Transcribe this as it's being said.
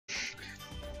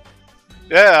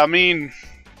Yeah, I mean,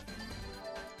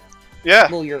 yeah.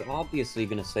 Well, you're obviously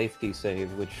gonna safety save,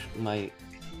 which might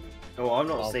Oh, I'm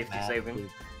not cause safety Matt saving.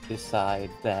 to decide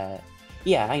that.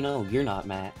 Yeah, I know you're not,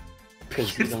 Matt,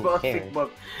 because you don't care.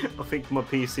 I think my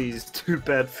PC is too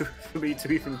bad for me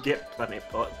to even get Planet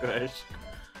Park Crash.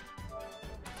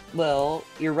 Well,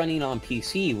 you're running on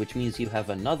PC, which means you have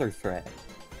another threat,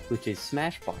 which is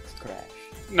Smashbox Crash.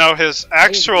 No, his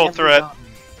actual threat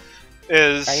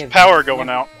is power going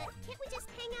out.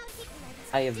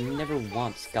 I have never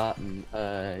once gotten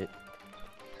a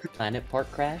Planet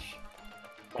Park Crash,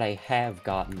 but I have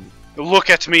gotten. Look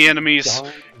at me, enemies.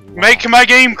 Make my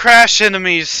game crash,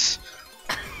 enemies.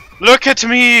 Look at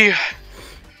me.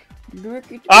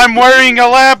 I'm wearing a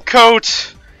lab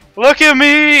coat. Look at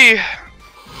me.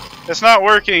 It's not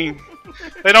working.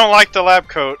 They don't like the lab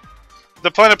coat.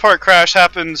 The Planet Park crash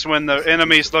happens when the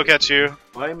enemies look at you.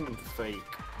 I'm fake.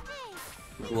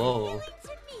 Whoa.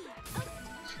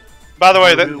 By the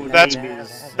way,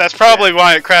 that's probably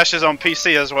why it crashes on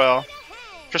PC as well.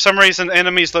 For some reason,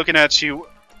 enemies looking at you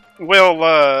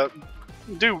will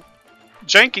do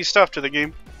janky stuff to the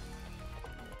game.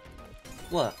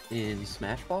 What, in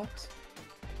Smashbox?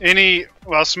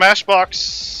 Well,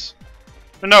 Smashbox...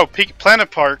 No, Planet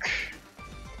Park.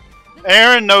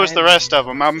 Aaron knows the rest of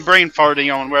them. I'm brain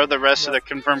farting on where the rest of the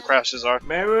confirmed crashes are.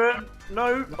 Marin,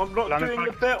 no, I'm not Planet doing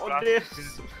a Park bet on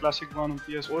this. Classic one on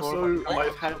PS4. Also,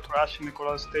 I've had crash in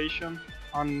Nicola Station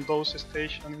and those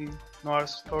station in Noir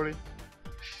Story.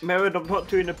 Marin, I'm not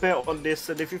doing a bet on this,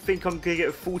 and if you think I'm gonna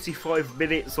get 45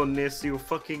 minutes on this, you're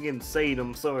fucking insane,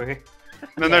 I'm sorry.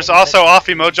 And then there's also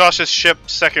Offimo, Josh's ship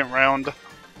second round.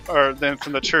 Or then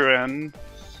from the true end.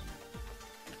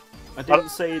 I didn't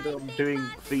say that I'm doing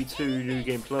V2 New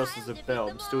Game Plus as a bet,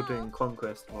 I'm still doing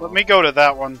Conquest. Let me go to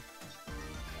that one.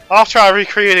 I'll try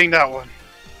recreating that one.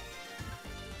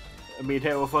 I mean,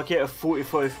 hell, if I get a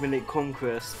 45-minute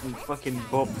Conquest and fucking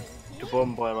bob the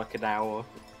bomb by like an hour.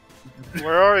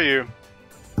 Where are you?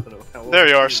 There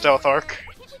you are, Stealth Arc.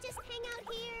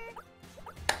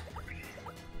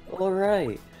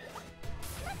 Alright.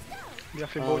 The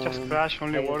Afibochas crash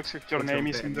only works if your name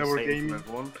is in the game.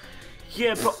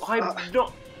 Yeah, but I'm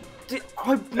not...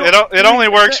 It only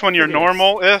works when you're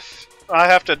normal. If I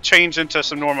have to change into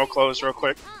some normal clothes real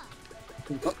quick.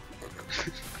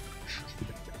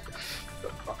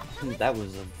 That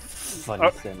was a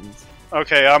funny sentence.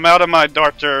 Okay, I'm out of my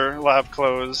doctor lab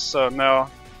clothes, so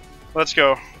now let's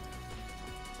go.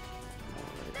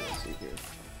 Let's see here.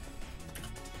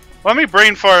 Let me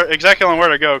brain fart exactly on where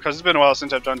to go, because it's been a while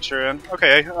since I've done Turin.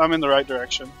 Okay, I'm in the right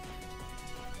direction.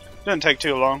 Didn't take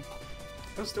too long.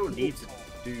 I still need to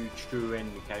do True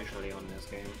End casually on this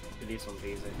game, at least on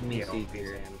PC. Let me see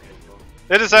here.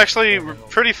 It is actually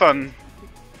pretty fun.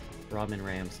 Robin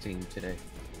Ram's team today.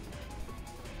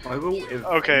 I will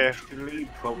eventually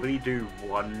probably do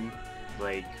one,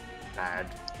 like, bad.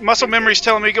 Muscle memory's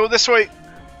telling me go this way.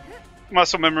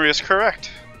 Muscle memory is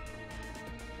correct.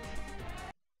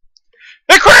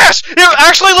 It crashed! It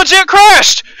actually legit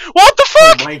crashed! What the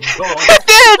fuck? Oh my god! It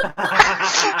did!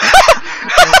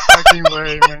 No fucking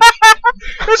way, man.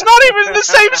 It's not even in the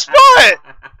same spot!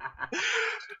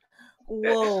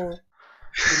 Whoa!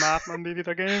 The Madman did it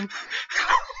again.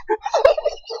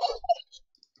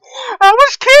 I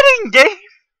was kidding, game!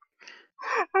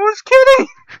 I was kidding!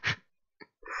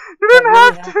 You didn't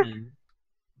have to!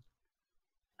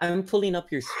 I'm pulling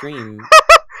up your stream.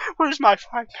 Where's my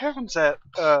 £5 at?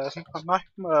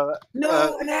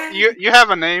 No, you have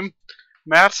a name,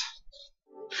 Matt?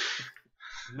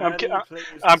 I'm kidding.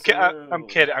 I'm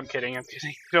kidding. You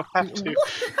don't have to.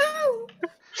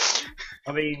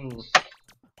 I mean,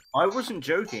 I wasn't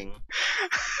joking.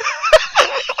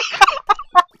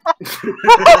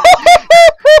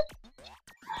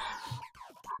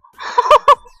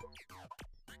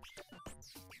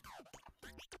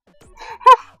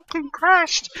 Fucking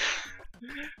crashed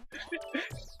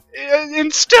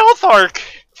in Stealth Arc,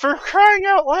 for crying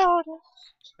out loud.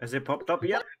 Has it popped up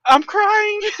yet? I'm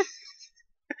crying.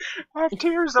 I have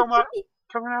tears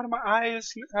coming out of my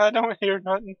eyes. I don't hear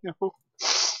nothing. No.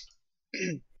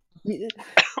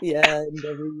 Yeah, I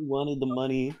never wanted the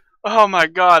money. Oh my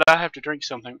god, I have to drink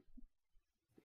something.